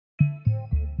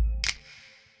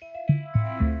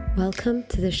Welcome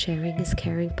to the Sharing is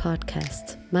Caring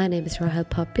podcast. My name is Rahel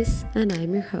Poppis and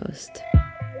I'm your host.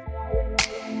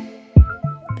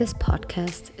 This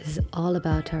podcast is all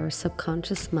about our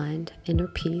subconscious mind, inner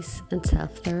peace, and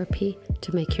self-therapy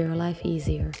to make your life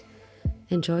easier.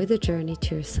 Enjoy the journey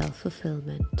to your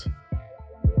self-fulfillment.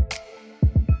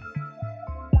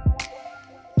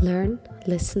 Learn,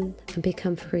 listen, and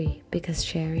become free because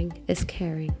sharing is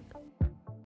caring.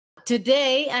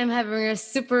 Today, I'm having a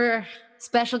super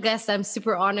special guest. I'm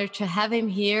super honored to have him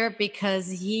here because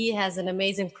he has an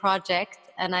amazing project.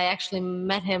 And I actually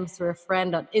met him through a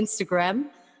friend on Instagram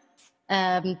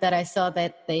that I saw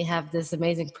that they have this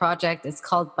amazing project. It's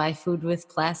called Buy Food with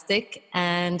Plastic.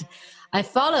 And I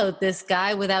followed this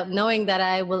guy without knowing that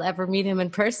I will ever meet him in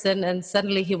person. And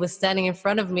suddenly he was standing in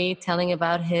front of me telling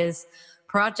about his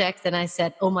project. And I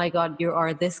said, oh my God, you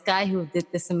are this guy who did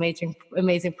this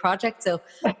amazing project. So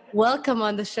welcome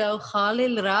on the show,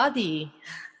 KHALIL RADI.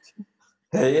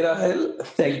 Hey Rahel,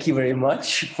 thank you very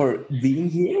much for being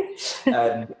here.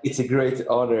 And it's a great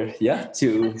honor,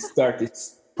 to start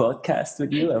this podcast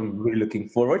with you. I'm really looking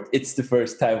forward. It's the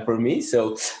first time for me,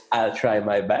 so I'll try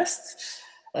my best.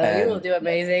 You will do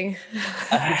amazing.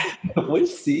 We'll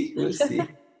see.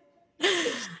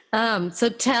 So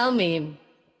tell me,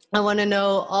 I want to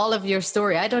know all of your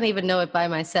story. I don't even know it by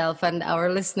myself, and our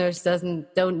listeners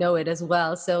don't know it as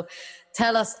well. So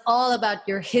tell us all about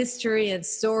your history and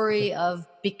story of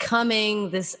becoming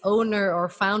this owner or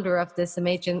founder of this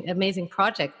amazing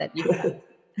project that you have.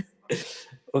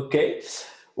 Okay.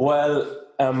 Well,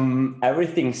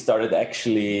 everything started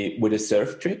actually with a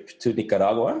surf trip to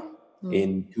Nicaragua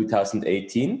in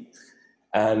 2018.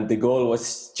 And the goal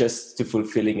was just to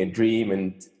fulfilling a dream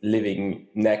and living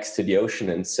next to the ocean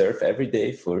and surf every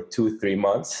day for 2-3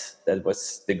 months. That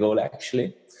was the goal,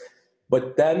 actually.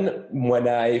 But then when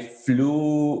I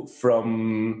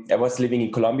I was living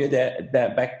in Colombia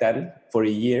back then for a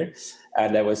year,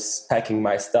 and I was packing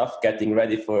my stuff, getting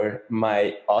ready for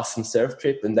my awesome surf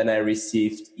trip. And then I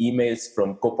received emails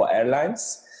from Copa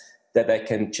Airlines that I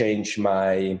can change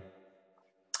my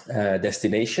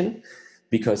destination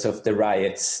because of the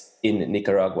riots in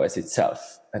Nicaragua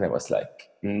itself. And I was like,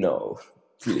 no,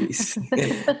 please.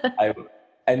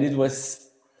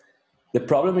 The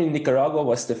problem in Nicaragua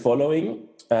was the following.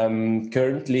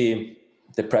 Currently,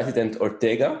 the president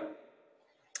Ortega,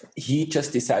 he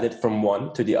just decided from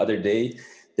one to the other day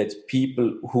that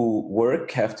people who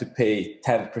work have to pay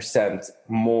 10%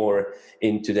 more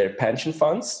into their pension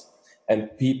funds, and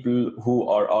people who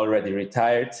are already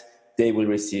retired, they will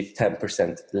receive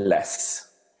 10% less.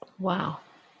 Wow.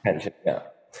 Pension, yeah.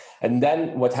 And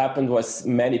then what happened was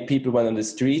many people went on the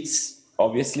streets,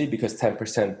 obviously, because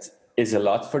 10% is a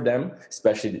lot for them,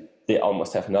 especially they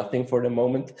almost have nothing for the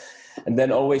moment. And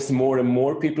then always more and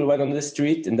more people went on the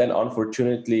street. And then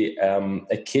unfortunately,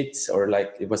 a kid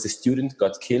it was a student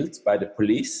got killed by the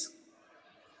police.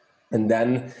 And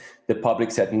then the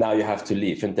public said, now you have to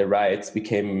leave. And the riots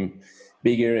became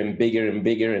bigger and bigger and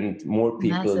bigger, and more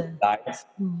people died.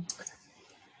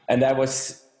 And I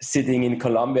was sitting in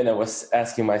Colombia and I was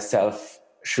asking myself,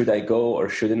 should I go or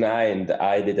shouldn't I? And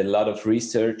I did a lot of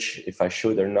research if I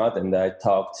should or not. And I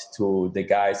talked to the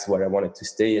guys where I wanted to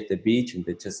stay at the beach, and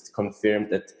they just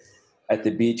confirmed that at the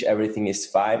beach everything is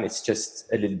fine. It's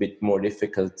just a little bit more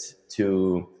difficult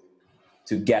to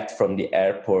get from the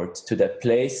airport to that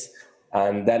place.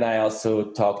 And then I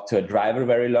also talked to a driver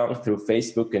very long through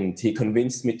Facebook, and he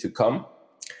convinced me to come.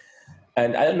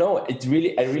 And I don't know,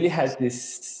 I really had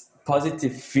this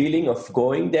positive feeling of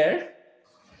going there.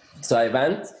 So I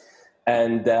went,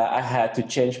 and I had to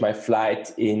change my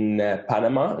flight in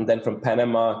Panama, and then from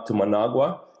Panama to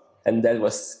Managua. And that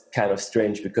was kind of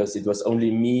strange because it was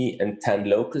only me and 10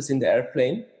 locals in the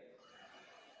airplane.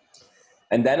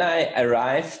 And then I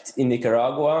arrived in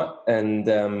Nicaragua, and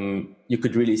you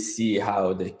could really see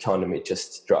how the economy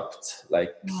just dropped.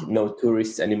 No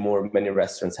tourists anymore. Many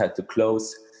restaurants had to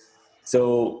close.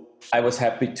 So I was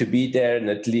happy to be there and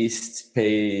at least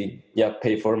pay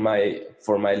for my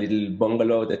little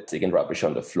bungalow that's taking rubbish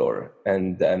on the floor.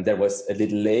 And there was a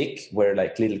little lake where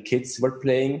little kids were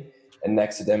playing, and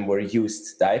next to them were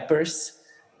used diapers.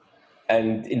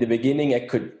 And in the beginning I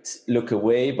could look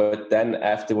away, but then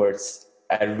afterwards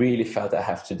I really felt I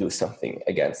have to do something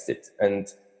against it.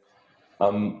 And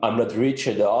I'm not rich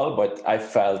at all, but I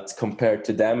felt compared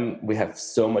to them, we have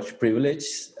so much privilege,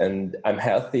 and I'm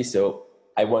healthy. So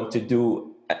I want to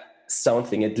do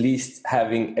something, at least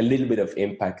having a little bit of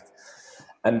impact.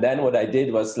 And then what I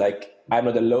did was I'm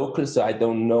not a local, so I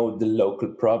don't know the local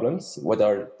problems. What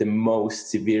are the most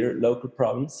severe local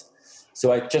problems?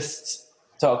 So I just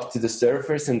talk to the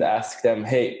surfers and ask them,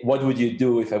 hey, what would you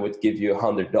do if I would give you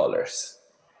 $100?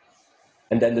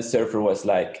 And then the surfer was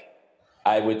like,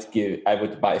 I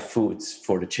would buy foods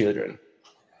for the children.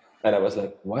 And I was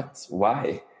like, what?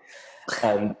 Why?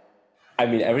 And I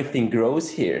mean, everything grows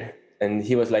here. And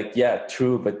he was like, yeah,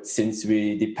 true. But since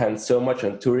we depend so much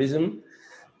on tourism,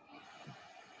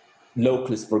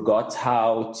 locals forgot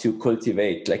how to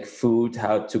cultivate like food,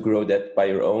 how to grow that by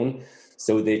your own.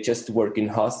 So they just work in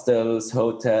hostels,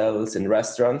 hotels, and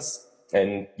restaurants.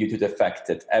 And due to the fact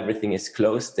that everything is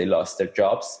closed, they lost their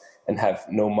jobs and have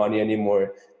no money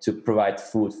anymore to provide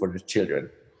food for the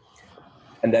children.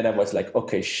 And then I was like,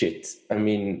 okay, shit. I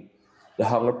mean, the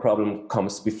hunger problem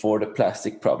comes before the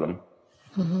plastic problem.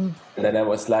 Mm-hmm. And then I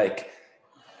was like,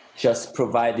 just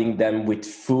providing them with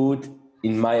food,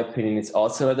 in my opinion, is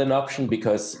also not an option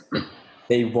because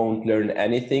they won't learn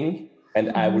anything.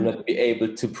 And I will not be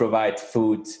able to provide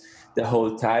food the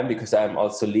whole time because I'm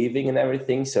also leaving and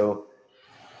everything. So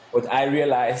what I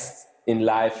realized in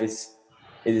life is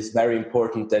it is very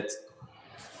important that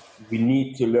we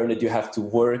need to learn that you have to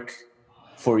work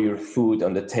for your food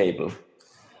on the table.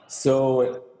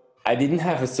 So I didn't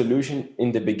have a solution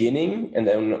in the beginning. And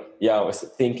then, I was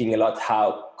thinking a lot,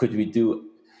 how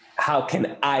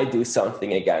can I do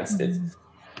something against it?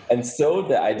 And so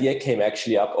the idea came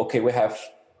actually up, okay, we have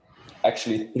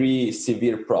actually 3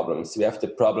 severe problems. We have the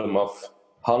problem of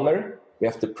hunger, we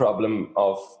have the problem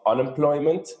of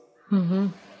unemployment,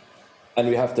 and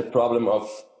we have the problem of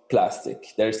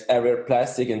plastic. There's everywhere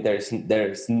plastic and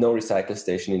there's no recycle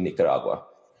station in Nicaragua.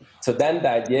 So then the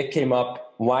idea came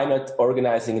up, why not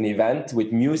organizing an event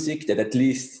with music that at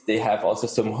least they have also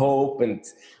some hope and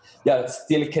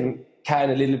still can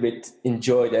kind of a little bit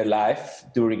enjoy their life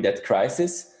during that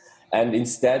crisis. And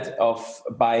instead of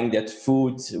buying that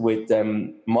food with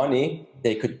money,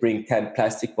 they could bring 10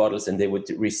 plastic bottles and they would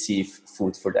receive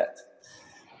food for that.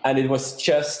 And it was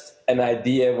just an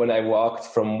idea when I walked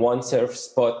from one surf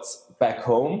spot back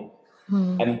home.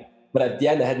 But at the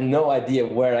end, I had no idea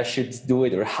where I should do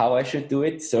it or how I should do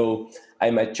it. So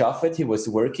I met Japhet, he was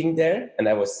working there, and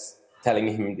I was telling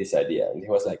him this idea. And he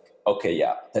was like, okay,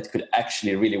 yeah, that could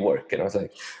actually really work. And I was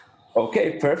like,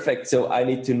 okay, perfect. So I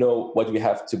need to know what we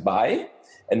have to buy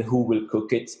and who will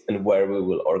cook it and where we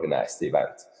will organize the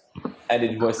event. And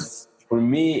it was, for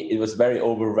me, it was very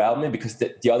overwhelming because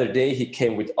the other day he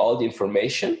came with all the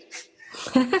information.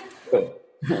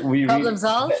 Problem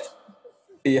solved?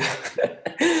 Yeah.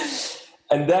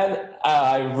 And then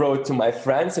I wrote to my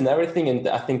friends and everything. And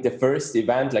I think the first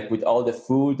event, like with all the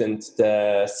food and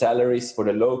the salaries for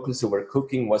the locals who were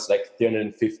cooking, was like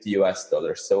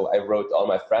 $350. So I wrote all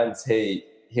my friends, hey,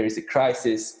 here is a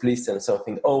crisis, please send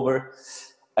something over.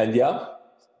 And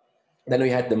then we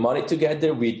had the money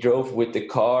together. We drove with the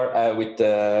car, with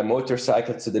the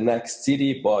motorcycle to the next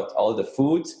city, bought all the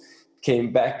food,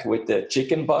 came back with the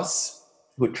chicken bus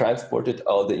who transported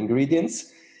all the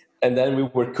ingredients. And then we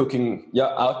were cooking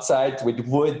outside with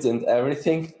wood and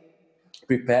everything,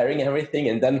 preparing everything.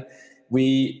 And then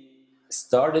we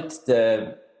started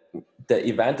the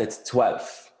event at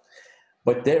 12.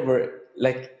 But there were,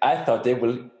 like, I thought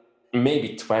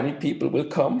maybe 20 people will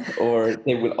come or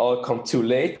they will all come too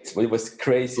late. But it was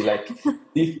crazy. Like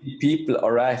 50 people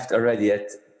arrived already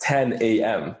at 10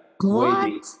 a.m.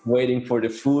 waiting for the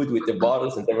food with the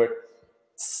bottles. And there were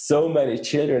so many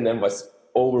children and was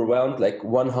overwhelmed. Like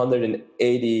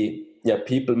 180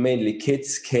 people, mainly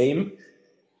kids, came.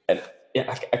 And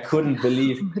I couldn't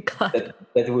believe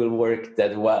that will work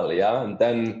that well. And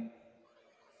then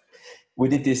we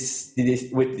did this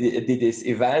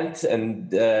event,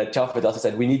 and Japhet also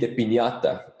said we need a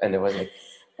piñata, and I was like,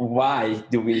 why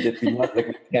do we need a piñata? Like,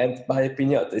 we can't buy a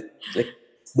piñata. It's like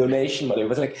donation money. It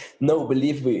was like, no,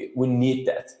 believe we need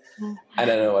that. And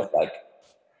then I was like,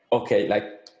 okay, like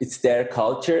it's their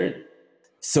culture.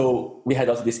 So we had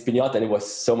also this piñata, and it was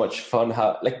so much fun.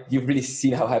 How, like, you've really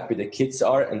seen how happy the kids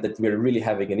are and that we're really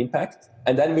having an impact.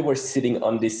 And then we were sitting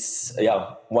on this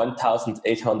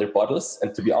 1,800 bottles.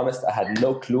 And to be honest, I had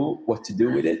no clue what to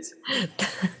do with it.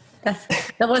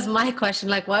 That was my question.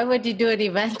 Like, why would you do an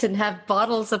event and have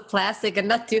bottles of plastic and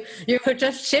not do? You were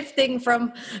just shifting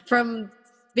from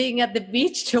being at the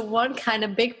beach to one kind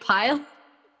of big pile.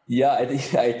 Yeah,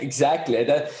 exactly.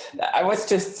 I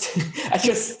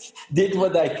just did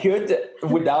what I could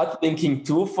without thinking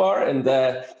too far, and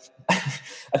I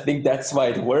think that's why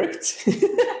it worked.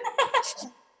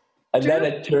 And then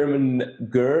a German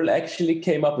girl actually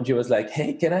came up and she was like,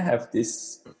 "Hey, can I have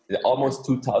this almost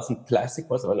 2,000 plastic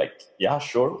bottles?" I was like, "Yeah,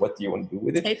 sure. What do you want to do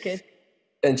with it?" Take it.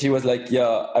 And she was like,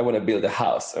 "Yeah, I want to build a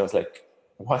house." I was like,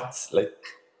 "What? Like,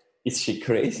 is she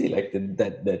crazy? Like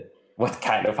that what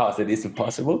kind of house that isn't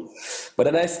possible. But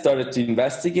then I started to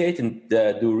investigate and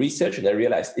do research, and I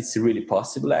realized it's really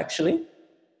possible actually.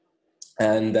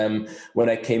 And when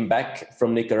I came back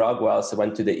from Nicaragua, I also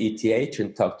went to the ETH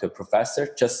and talked to a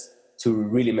professor just to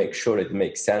really make sure it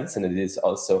makes sense and it is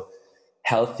also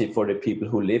healthy for the people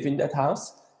who live in that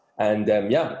house. And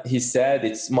he said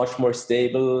it's much more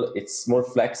stable, it's more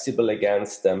flexible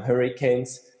against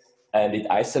hurricanes, and it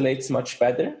isolates much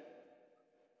better.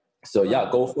 So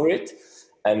go for it.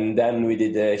 And then we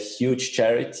did a huge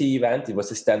charity event. It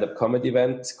was a stand-up comedy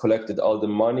event, collected all the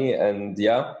money, and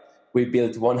we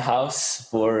built one house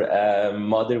for a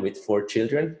mother with 4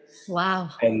 children. Wow.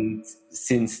 And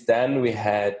since then we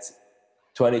had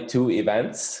 22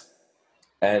 events,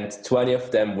 and 20 of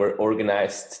them were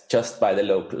organized just by the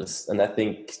locals. And I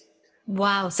think...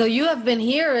 Wow. So you have been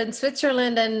here in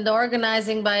Switzerland and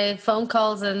organizing by phone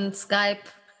calls and Skype?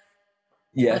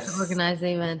 Yes.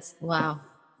 Organizing events. Wow.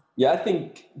 Yeah, I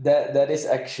think that is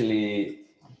actually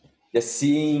just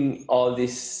seeing all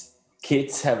these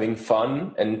kids having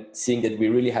fun and seeing that we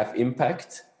really have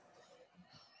impact,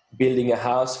 building a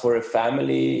house for a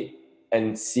family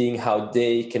and seeing how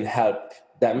they can help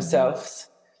themselves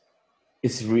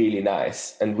is really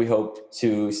nice. And we hope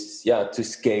to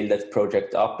scale that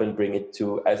project up and bring it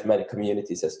to as many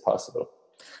communities as possible.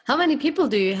 How many people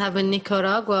do you have in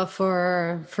Nicaragua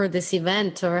for this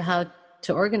event, or how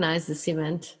to organize this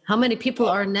event? How many people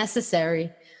are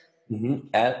necessary?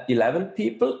 11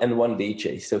 people and 1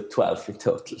 DJ, so 12 in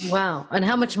total. Wow. And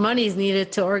how much money is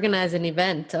needed to organize an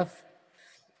event of...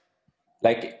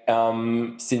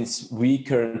 Since we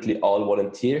currently all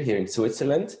volunteer here in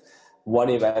Switzerland,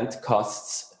 one event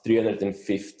costs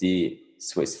 350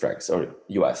 Swiss francs or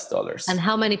US dollars. And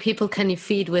how many people can you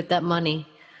feed with that money?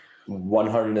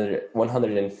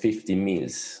 150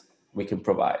 meals we can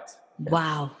provide.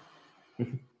 Wow.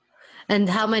 And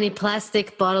how many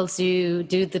plastic bottles do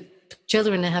the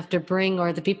children have to bring,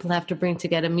 or the people have to bring to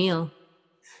get a meal?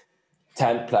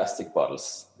 10 plastic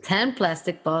bottles. 10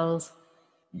 plastic bottles?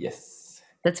 Yes.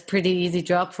 That's a pretty easy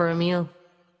job for a meal.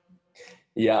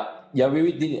 Yeah,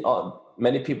 we did.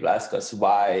 Many people ask us,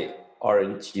 why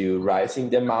aren't you rising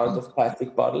the amount of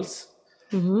plastic bottles?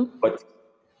 But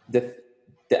the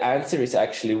answer is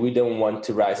actually we don't want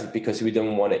to rise it because we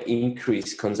don't want to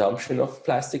increase consumption of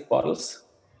plastic bottles.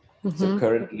 So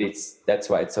currently that's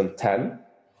why it's on 10.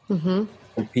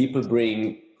 And people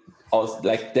bring also,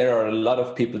 there are a lot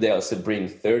of people, they also bring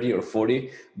 30 or 40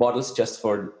 bottles just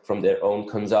from their own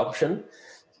consumption.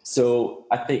 So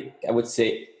I would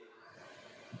say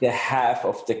the half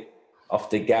of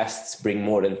the guests bring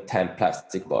more than 10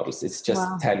 plastic bottles. It's just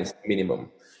 10 is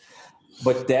minimum.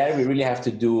 But there we really have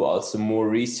to do also more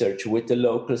research with the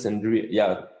locals and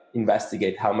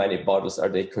investigate how many bottles are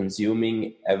they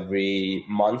consuming every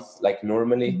month, like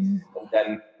normally, and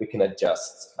then we can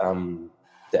adjust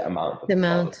the amount.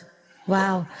 Bottles.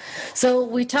 Wow. So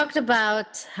we talked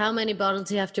about how many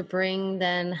bottles you have to bring,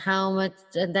 then how much,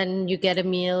 and then you get a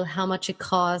meal, how much it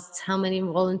costs, how many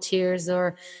volunteers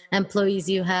or employees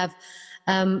you have.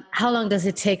 How long does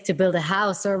it take to build a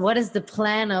house, or what is the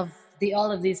plan of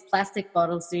all of these plastic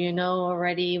bottles? Do you know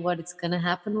already what it's going to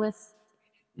happen with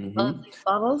all of these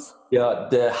bottles? Yeah,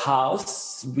 the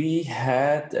house, we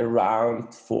had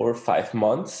around 4 or 5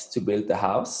 months to build the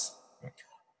house.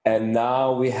 And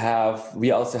now we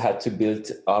also had to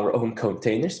build our own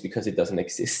containers because it doesn't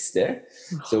exist there.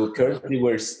 So currently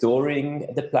we're storing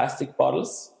the plastic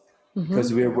bottles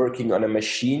because we're working on a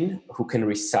machine who can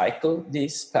recycle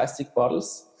these plastic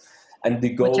bottles. And the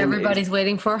goal, which everybody's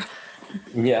waiting for.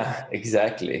 Yeah,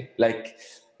 exactly.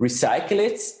 Recycle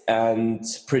it and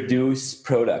produce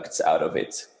products out of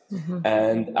it.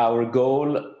 And our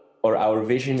goal or our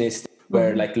vision is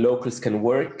where locals can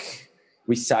work,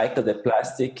 recycle the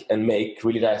plastic and make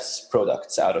really nice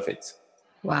products out of it.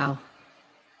 Wow.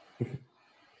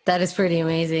 That is pretty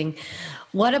amazing.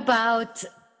 What about,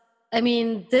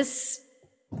 this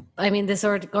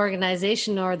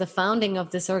organization, or the founding of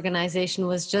this organization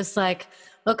was just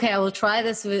okay, I will try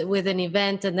this with an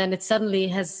event, and then it suddenly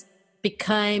has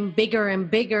become bigger and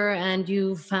bigger, and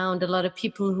you found a lot of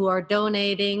people who are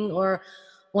donating or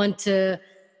want to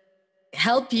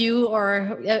help you,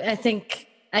 or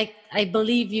I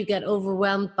believe you get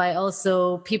overwhelmed by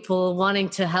also people wanting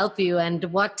to help you. And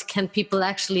what can people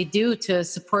actually do to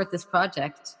support this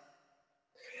project?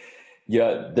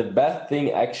 Yeah, the best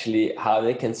thing actually how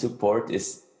they can support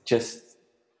is just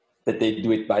that they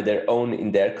do it by their own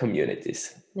in their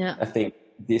communities. Yeah. I think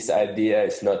this idea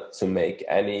is not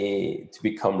to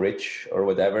become rich or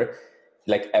whatever.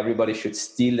 Everybody should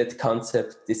steal that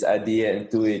concept, this idea, and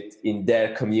do it in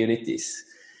their communities.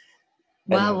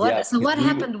 Wow. And yeah, What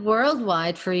happened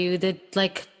worldwide for you? Did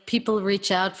like people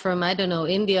reach out from, I don't know,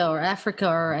 India or Africa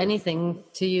or anything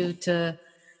to you to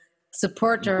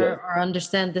support yeah, or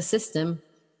understand the system?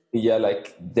 yeah,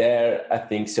 like there, I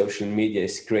think social media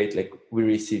is great. Like we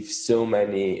receive so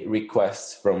many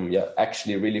requests from, yeah,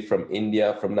 actually really from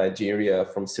India, from Nigeria,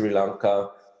 from Sri Lanka,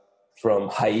 from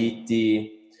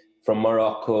Haiti, from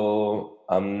Morocco,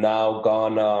 now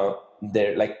Ghana.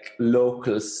 They're like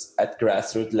locals at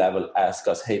grassroots level ask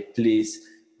us, hey, please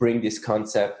bring this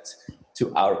concept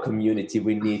to our community.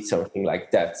 We need something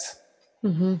like that.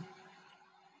 Mm-hmm.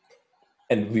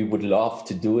 And we would love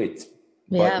to do it.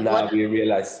 But Yeah. now we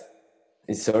realize,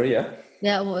 sorry, yeah?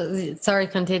 Yeah. Well, sorry,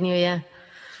 continue. Yeah.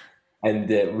 And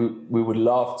we would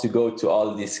love to go to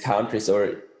all these countries,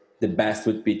 or the best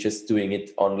would be just doing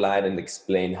it online and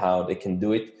explain how they can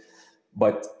do it.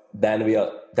 But then we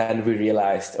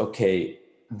realized, okay,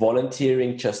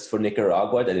 volunteering just for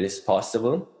Nicaragua, that it is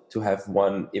possible to have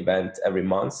one event every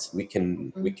month. We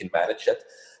can manage that.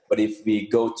 But if we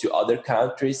go to other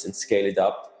countries and scale it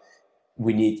up,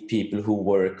 we need people who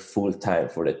work full time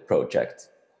for that project,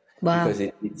 Wow. because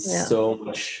it needs Yeah. so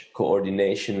much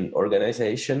coordination,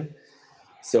 organization.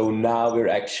 So now we're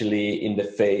actually in the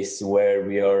phase where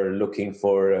we are looking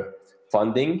for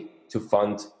funding to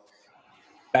fund,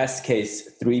 best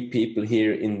case, 3 people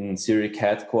here in Zurich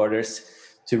headquarters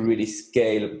to really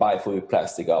scale bifoil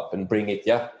plastic up and bring it,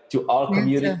 to all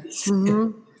communities.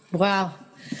 Mm-hmm. Wow.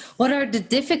 What are the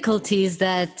difficulties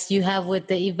that you have with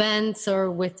the events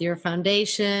or with your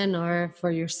foundation or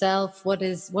for yourself? What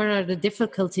are the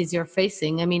difficulties you're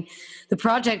facing? I mean, the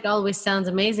project always sounds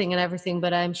amazing and everything,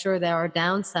 but I'm sure there are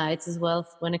downsides as well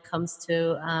when it comes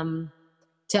to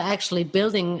actually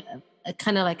building a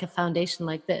kind of like a foundation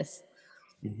like this.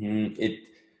 It,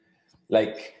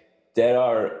 like, there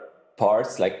are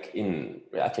parts, like, in,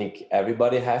 I think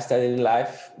everybody has that in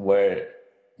life, where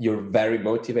you're very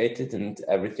motivated and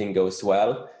everything goes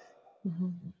well. Mm-hmm.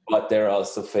 But there are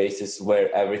also phases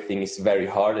where everything is very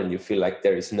hard and you feel like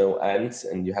there is no end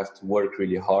and you have to work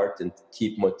really hard and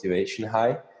keep motivation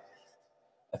high.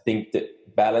 I think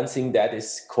that balancing that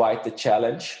is quite a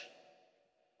challenge.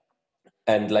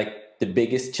 And like the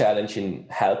biggest challenge in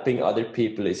helping other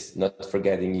people is not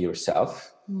forgetting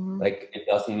yourself. Mm-hmm. Like it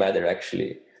doesn't matter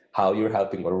actually how you're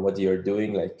helping or what you're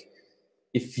doing. Like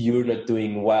if you're not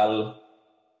doing well,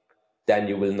 then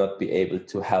you will not be able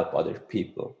to help other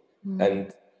people. Mm-hmm.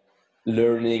 And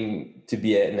learning to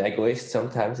be an egoist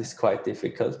sometimes is quite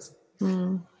difficult.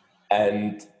 Mm-hmm.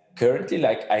 And currently,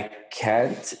 like, I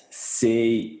can't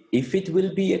say if it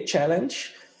will be a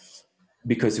challenge,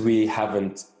 because we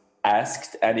haven't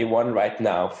asked anyone right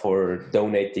now for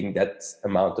donating that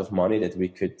amount of money that we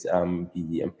could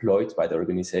be employed by the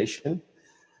organization,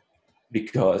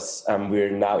 because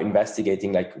we're now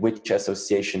investigating like which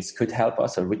associations could help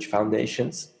us or which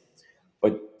foundations.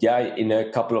 But yeah, in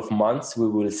a couple of months, we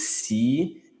will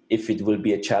see if it will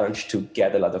be a challenge to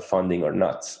get a lot of funding or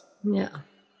not. Yeah.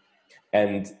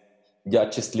 And yeah,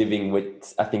 just living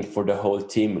with, I think for the whole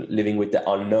team, living with the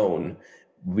unknown.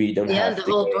 We don't have The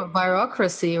whole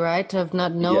bureaucracy, right? Of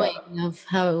not knowing of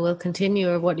how it will continue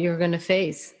or what you're going to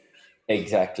face.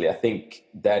 Exactly. I think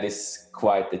that is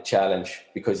quite the challenge,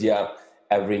 because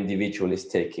every individual is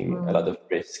taking a lot of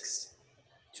risks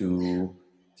to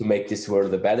make this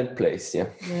world a better place. Yeah.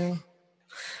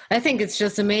 I think it's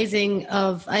just amazing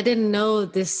I didn't know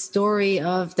this story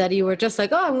of that you were just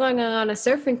like, oh, I'm going on a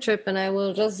surfing trip and I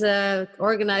will just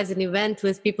organize an event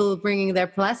with people bringing their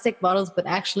plastic bottles, but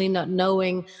actually not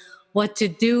knowing what to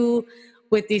do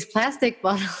with these plastic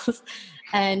bottles.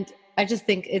 And I just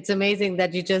think it's amazing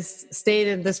that you just stayed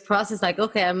in this process. Like,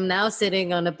 okay, I'm now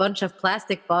sitting on a bunch of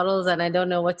plastic bottles and I don't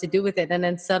know what to do with it. And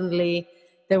then suddenly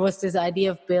there was this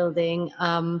idea of building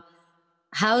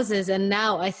houses. And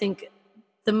now I think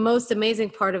the most amazing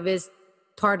part of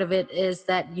it is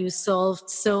that you solved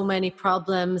so many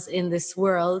problems in this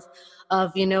world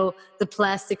of, the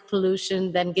plastic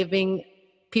pollution, then giving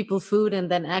people food, and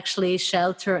then actually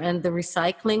shelter and the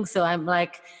recycling. So I'm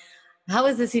like, how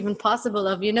is this even possible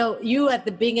of, you at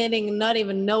the beginning not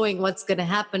even knowing what's going to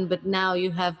happen, but now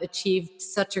you have achieved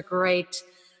such a great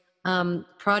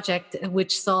project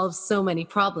which solves so many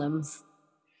problems.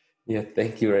 Yeah,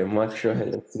 thank you very much,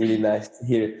 Rohel. It's really nice to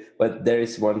hear. But there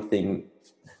is one thing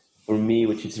for me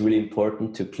which is really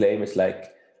important to claim. Is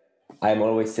like, I'm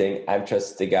always saying I'm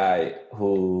just the guy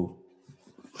who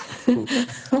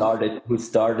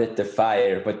started the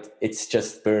fire, but it's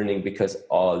just burning because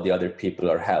all the other people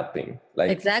are helping. Like,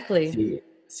 Exactly.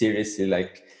 seriously,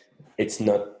 like it's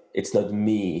not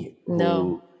me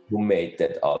No. who made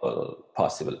that all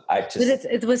possible. But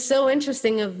it was so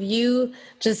interesting of you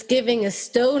just giving a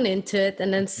stone into it,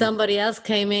 and then somebody else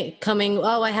coming,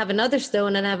 oh, I have another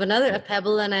stone, and I have a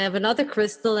pebble, and I have another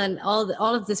crystal, and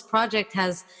all of this project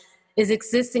is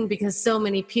existing because so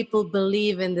many people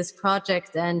believe in this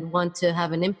project and want to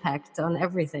have an impact on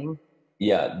everything.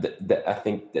 Yeah, I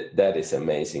think that is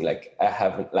amazing. Like, I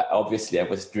haven't, like, obviously I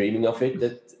was dreaming of it,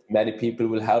 that many people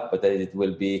will help, but that it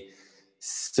will be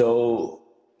so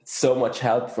much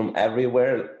help from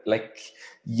everywhere, like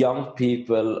young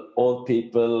people, old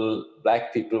people,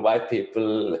 black people, white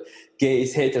people,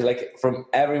 gays, haters, like from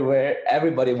everywhere.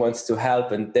 Everybody wants to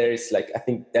help. And there is, like, I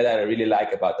think that I really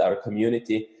like about our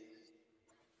community.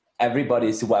 Everybody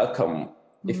is welcome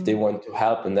if they want to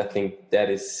help. And I think that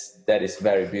is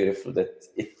very beautiful, that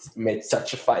it made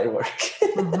such a firework.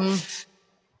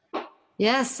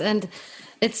 Yes. And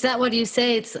it's that what you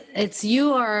say, it's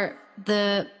you are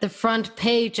the front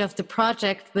page of the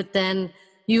project, but then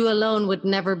you alone would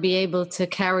never be able to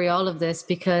carry all of this,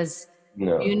 because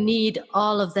you need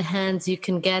all of the hands you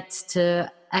can get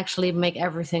to actually make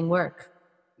everything work.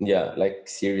 Yeah, like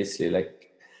seriously,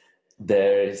 like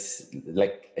there's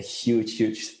like a huge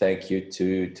thank you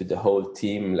to the whole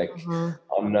team, like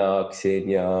Anna,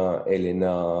 Xenia,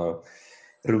 Elena,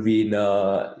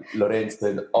 Rubina, Lorenzo,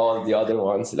 and all the other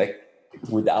ones. Like,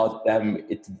 without them,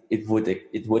 it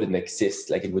wouldn't exist.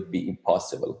 Like, it would be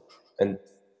impossible. And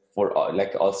for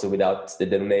like also without the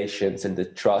donations and the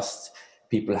trust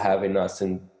people have in us,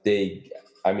 and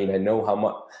I know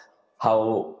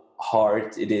how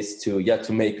hard it is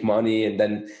to make money, and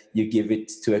then you give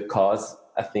it to a cause.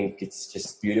 I think it's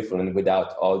just beautiful, and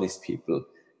without all these people,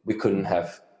 we couldn't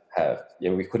have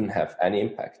any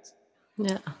impact.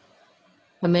 Yeah,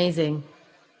 amazing.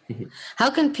 How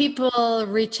can people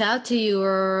reach out to you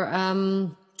or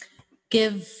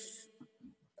give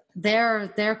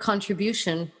their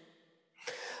contribution?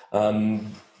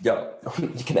 Yeah,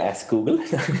 you can ask Google.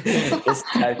 Just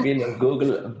type in on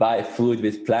Google "buy food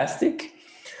with plastic."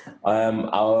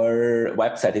 Our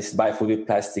website is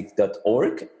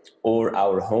buyfoodwithplastic.org, or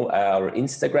our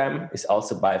Instagram is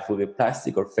also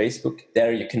buyfoodwithplastic, or Facebook.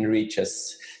 There you can reach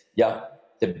us. Yeah,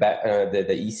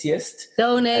 the easiest.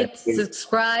 Donate,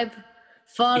 subscribe,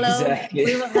 follow. Exactly.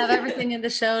 We will have everything in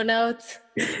the show notes.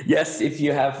 Yes, if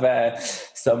you have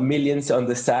some millions on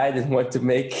the side and want to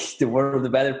make the world a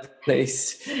better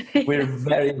place, we're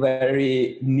very,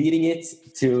 very needing it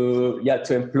to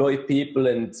employ people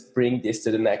and bring this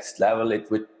to the next level. It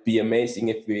would be amazing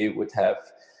if we would have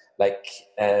like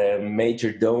a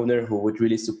major donor who would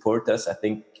really support us. I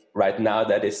think right now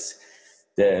that is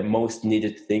the most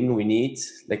needed thing we need.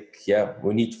 Like,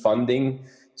 we need funding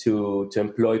to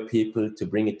employ people, to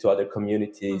bring it to other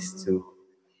communities, to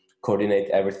coordinate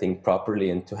everything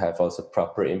properly, and to have also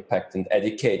proper impact and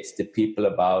educate the people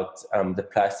about the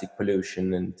plastic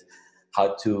pollution and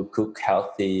how to cook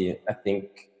healthy. I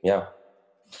think,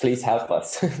 please help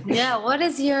us. What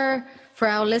is for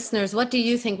our listeners, what do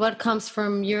you think, what comes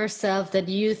from yourself that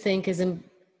you think is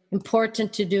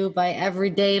important to do by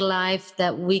everyday life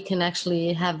that we can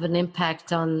actually have an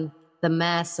impact on the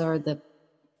mass or the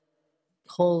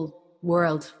whole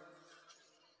world?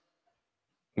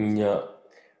 Yeah.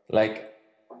 Like,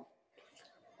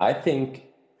 I think,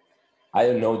 I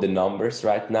don't know the numbers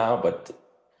right now, but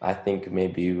I think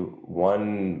maybe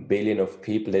 1 billion of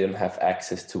people, they don't have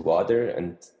access to water,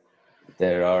 and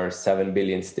there are 7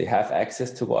 billions they have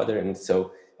access to water. And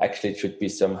so actually it should be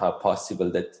somehow possible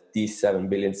that these 7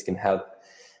 billions can help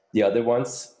the other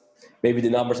ones. Maybe the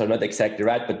numbers are not exactly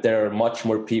right, but there are much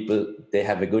more people, they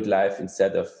have a good life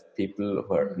instead of people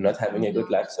who are not having a good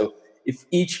life. So if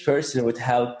each person would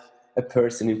help a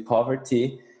person in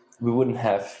poverty, we wouldn't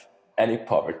have any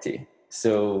poverty.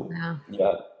 So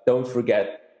don't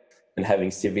forget, and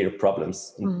having severe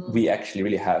problems, we actually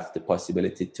really have the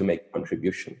possibility to make a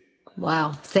contribution.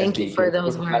 Wow, thank you for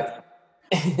those words.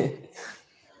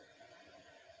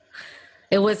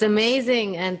 It was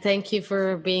amazing, and thank you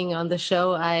for being on the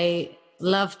show. I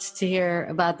loved to hear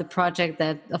about the project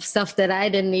of stuff that I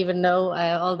didn't even know,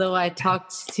 although I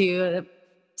talked to you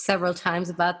several times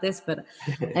about this, but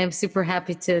I'm super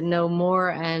happy to know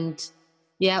more, and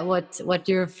what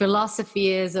your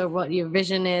philosophy is, or what your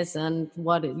vision is, and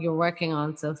what you're working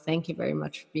on. So thank you very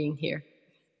much for being here.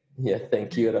 Yeah,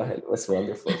 thank you, Rahel. It was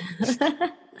wonderful.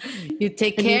 You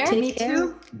take care. Me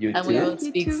too. You and too. we will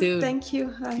speak soon. Thank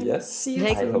you. Yes. See you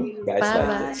I hope you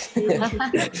guys like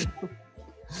it.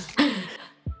 Bye.